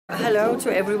Hello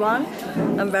to everyone.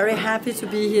 I'm very happy to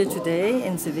be here today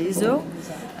in Cavezzo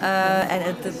and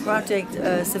at the project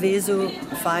Cavezzo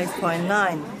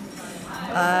 5.9.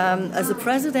 As the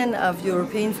President of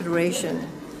European Federation,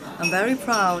 I'm very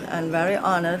proud and very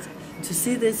honored to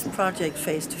see this project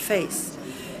face to face.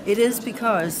 It is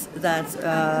because that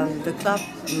the Club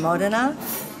Modena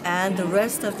and the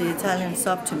rest of the Italian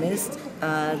Soroptimist,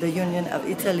 the Union of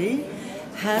Italy,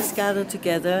 has gathered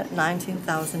together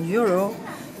 19,000 euro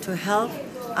to help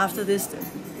after this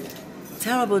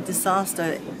terrible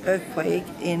disaster earthquake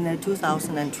in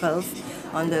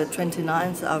 2012 on the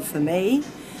 29th of May.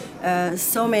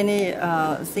 So many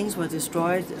things were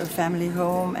destroyed, a family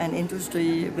home and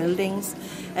industry buildings,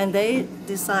 and they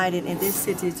decided in this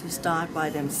city to start by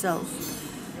themselves.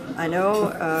 I know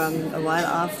a while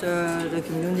after the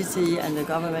community and the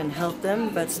government helped them,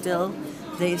 but still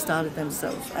they started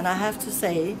themselves. And I have to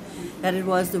say that it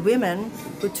was the women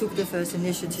who took the first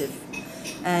initiative.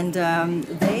 And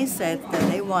they said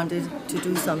that they wanted to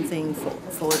do something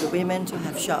for the women to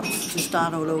have shops, to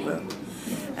start all over.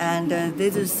 And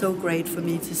this is so great for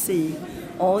me to see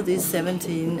all these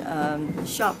 17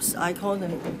 shops. I call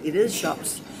them, it is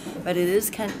shops, but it is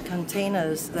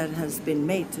containers that has been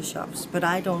made to shops. But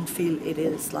I don't feel it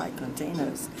is like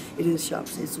containers. It is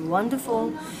shops. It's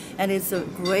wonderful, and it's a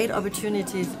great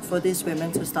opportunity for these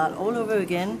women to start all over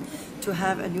again, to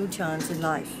have a new chance in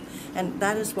life. And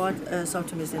that is what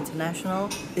Soroptimist International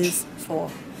is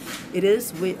for. It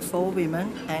is for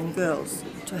women and girls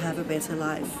to have a better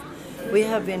life. We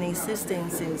have been existing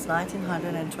since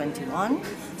 1921,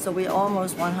 so we're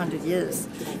almost 100 years.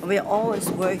 We're always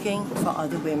working for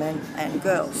other women and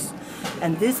girls.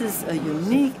 And this is a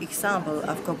unique example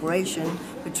of cooperation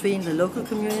between the local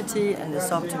community and the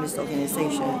Soroptimist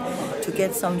organization to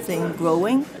get something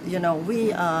growing. You know,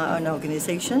 we are an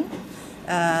organization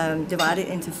divided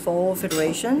into 4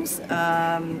 federations.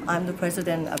 I'm the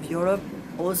President of Europe,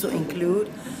 also include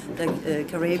the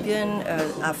Caribbean,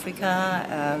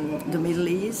 Africa, the Middle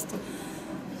East.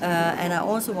 And I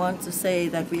also want to say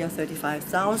that we are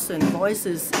 35,000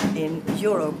 voices in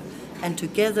Europe, and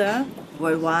together,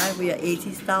 worldwide, we are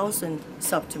 80,000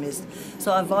 Soroptimists.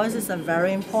 So our voices are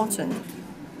very important.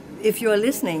 If you are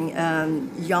listening,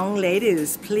 young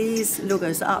ladies, please look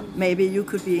us up. Maybe you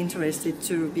could be interested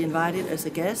to be invited as a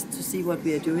guest to see what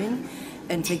we are doing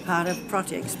and take part of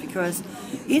projects, because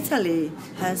Italy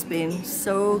has been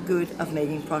so good of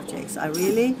making projects. I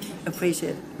really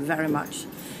appreciate it very much.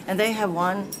 And they have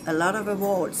won a lot of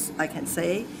awards, I can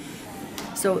say.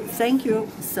 So thank you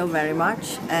so very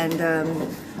much, and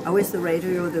I wish the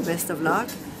radio the best of luck.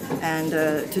 And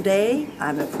today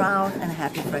I'm a proud and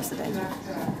happy President.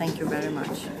 Thank you very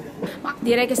much. Ma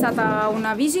direi che è stata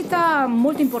una visita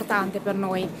molto importante per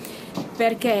noi,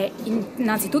 perché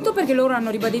innanzitutto perché loro hanno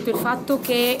ribadito il fatto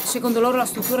che secondo loro la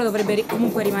struttura dovrebbe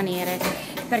comunque rimanere,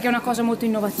 perché è una cosa molto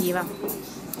innovativa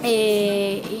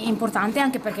e importante,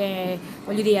 anche perché,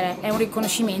 voglio dire, è un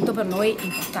riconoscimento per noi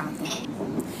importante.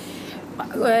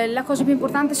 La cosa più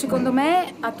importante secondo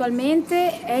me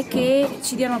attualmente è che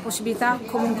ci diano la possibilità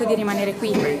comunque di rimanere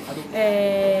qui,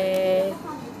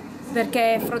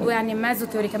 perché fra 2 anni e mezzo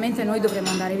teoricamente noi dovremo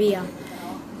andare via.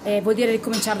 Vuol dire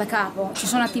ricominciare da capo. Ci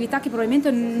sono attività che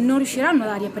probabilmente non riusciranno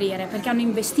a riaprire perché hanno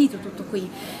investito tutto qui,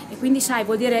 e quindi sai,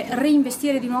 vuol dire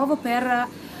reinvestire di nuovo per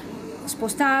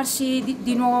spostarsi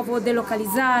di nuovo,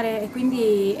 delocalizzare, e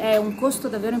quindi è un costo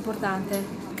davvero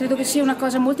importante. Credo che sia una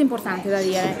cosa molto importante da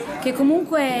dire, che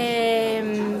comunque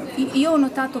io ho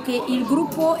notato che il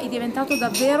gruppo è diventato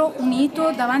davvero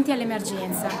unito davanti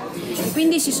all'emergenza, e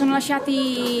quindi si sono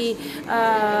lasciati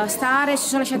stare, si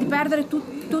sono lasciati perdere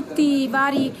tutti i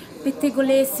vari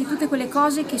pettegolezzi, tutte quelle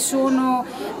cose che sono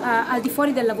al di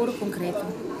fuori del lavoro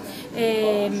concreto.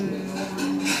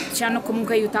 Ci hanno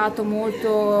comunque aiutato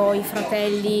molto i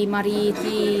fratelli, i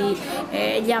mariti,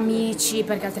 gli amici,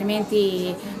 perché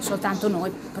altrimenti soltanto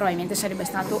noi probabilmente sarebbe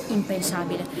stato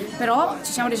impensabile. Però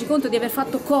ci siamo resi conto di aver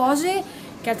fatto cose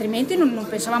che altrimenti non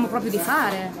pensavamo proprio di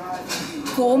fare,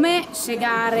 come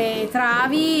segare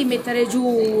travi, mettere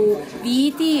giù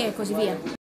viti e così via.